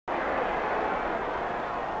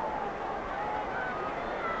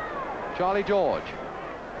Charlie George.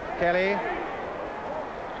 Kelly.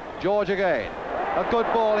 George again. A good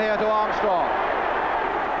ball here to Armstrong.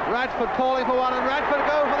 Radford calling for one, and Radford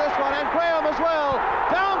go for this one, and Graham as well.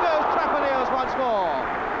 Down goes Trapaniers once more.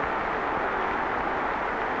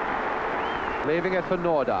 Leaving it for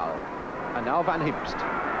Nordahl. And now Van Himst.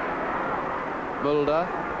 Mulder.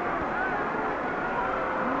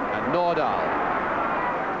 And Nordahl.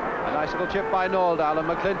 A nice little chip by Nordahl, and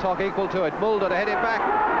McClintock equal to it. Mulder to hit it back.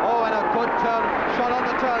 Oh, and a good turn, shot on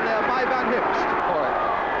the turn there by Van Himst for it.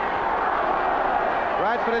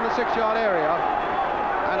 Radford in the 6-yard area,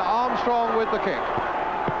 and Armstrong with the kick.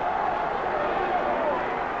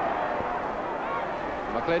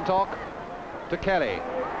 McClintock to Kelly.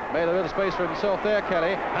 Made a little space for himself there,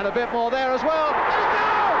 Kelly, and a bit more there as well. And a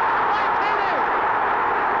goal by Kelly!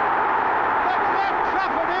 Look at that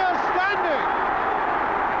Trapanier standing!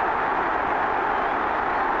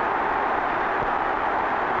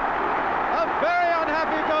 A very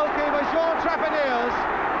unhappy goalkeeper, Jean Trapaniers,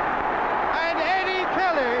 and Eddie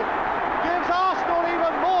Kelly gives Arsenal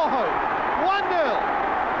even more hope. 1-0,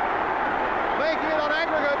 making it on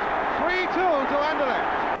aggregate 3-2 to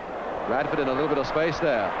Anderlecht. Radford in a little bit of space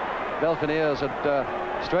there. Belfiniers had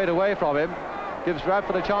strayed away from him. Gives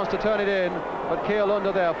Radford a chance to turn it in, but Keel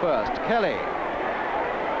under there first. Kelly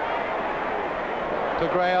to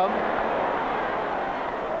Graham.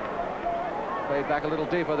 Played back a little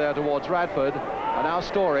deeper there towards Radford. And now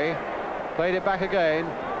Story played it back again.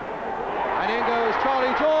 And in goes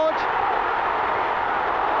Charlie George.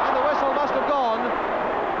 And the whistle must have gone.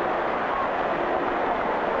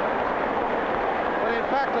 But in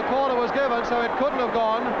fact, the corner was given, so it couldn't have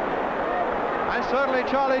gone. And certainly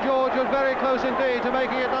Charlie George was very close indeed to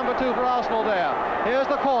making it number 2 for Arsenal there. Here's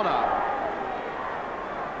the corner.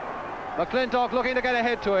 McClintock looking to get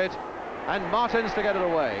ahead to it, and Martins to get it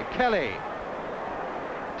away. Kelly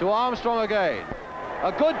to Armstrong again.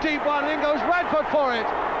 A good deep one, in goes Radford for it,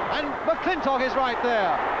 and McClintock is right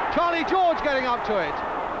there. Charlie George getting up to it.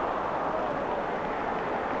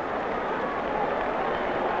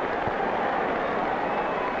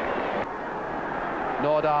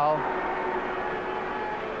 Nordahl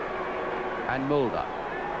and Mulder.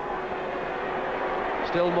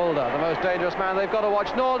 Still Mulder, the most dangerous man they've got to watch.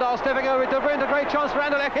 Nordahl stepping over to Brent, a great chance for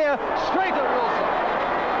Anderlecht here, straight at Wilson.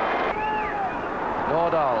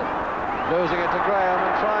 Nordahl losing it to Graham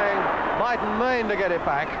and trying might and main to get it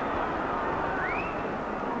back.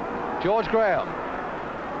 George Graham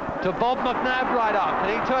to Bob McNabb right up.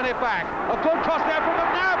 Can he turn it back? A good cross there from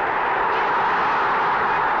McNabb.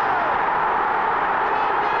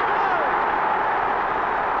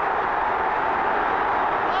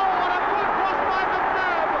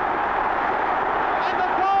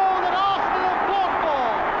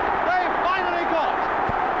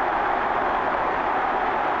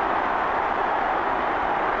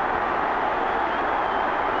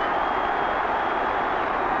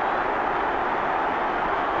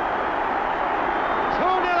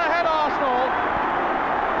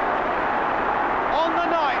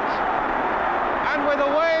 With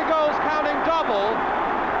away goals counting double,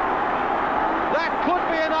 that could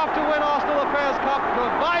be enough to win Arsenal the Fairs Cup,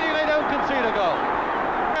 providing they don't concede a goal.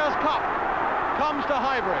 Fairs Cup comes to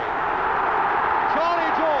Highbury.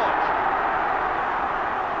 Charlie George.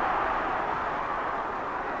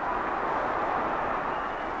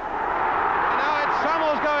 And now it's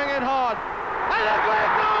Samuels going in hard. And a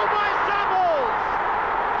great goal by Samuels!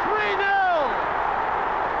 3-0!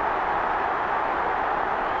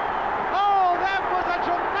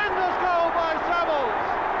 Tremendous goal by Samuels.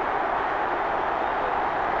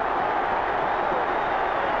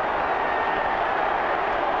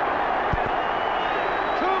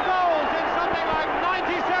 Two goals in something like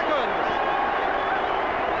 90 seconds.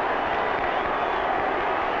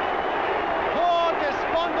 Poor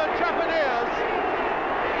despondent Trapaniers.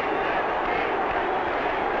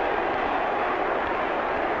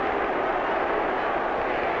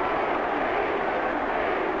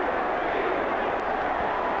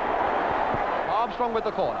 Armstrong with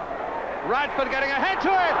the corner. Radford getting ahead to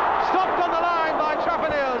it. Stopped on the line by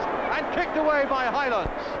Trapaniers and kicked away by Highlands.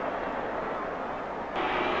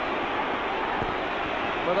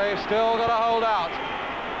 But they've still got to hold out.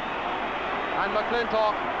 And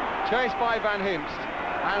McClintock chased by Van Himst.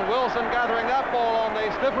 And Wilson gathering that ball on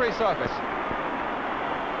the slippery surface.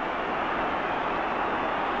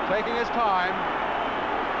 Taking his time.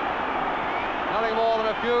 Nothing more than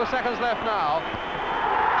a few seconds left now.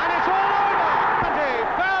 And it's all over!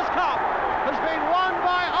 Fairs Cup has been won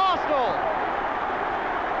by Arsenal.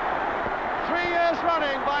 3 years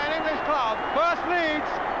running by an English club. First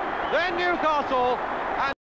Leeds, then Newcastle,